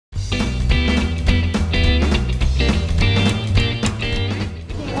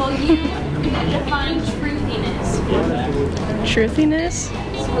Truthiness?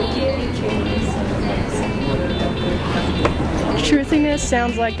 Truthiness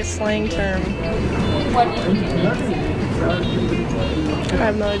sounds like a slang term. I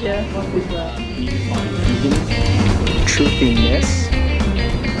have no idea. Truthiness?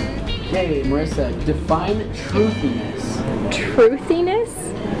 Okay, Marissa, define truthiness. Truthiness?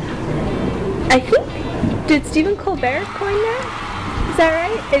 I think, did Stephen Colbert coin that? Is that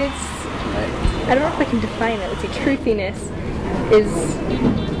right? And it's, I don't know if I can define it. Let's see, truthiness is,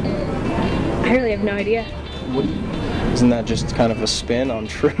 I really have no idea. Isn't that just kind of a spin on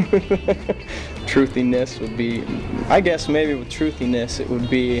truth? Truthiness would be, I guess maybe with truthiness it would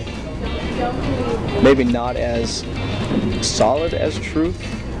be maybe not as solid as truth,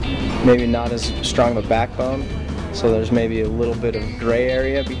 maybe not as strong of a backbone, so there's maybe a little bit of gray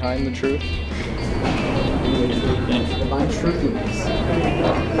area behind the truth. Define truthiness.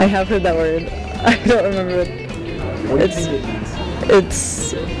 I have heard that word. I don't remember it. What do you think it means?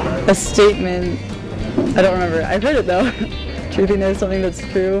 It's a statement. I don't remember. I've heard it though. Truthiness, something that's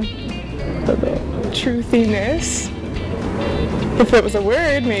true. Don't know. Truthiness? If it was a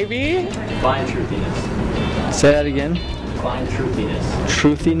word, maybe. Define truthiness. Say that again. Define truthiness.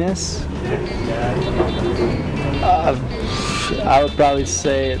 Truthiness? I would probably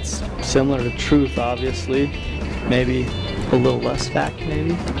say it's similar to truth, obviously. Maybe a little less fact,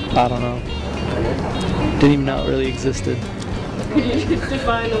 maybe. I don't know. Didn't even know it really existed. Could you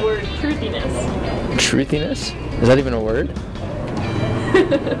define the word truthiness? Truthiness? Is that even a word?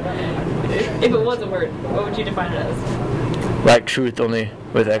 If it was a word, what would you define it as? Like truth, only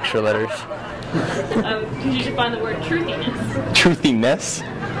with extra letters. Could you define the word truthiness? Truthiness?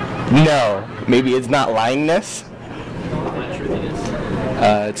 No. Maybe it's not lyingness?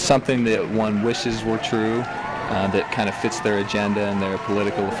 It's something that one wishes were true, that kind of fits their agenda and their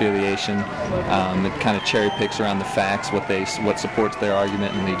political affiliation. It kind of cherry picks around the facts, what supports their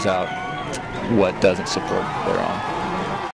argument, and leaves out what doesn't support their own.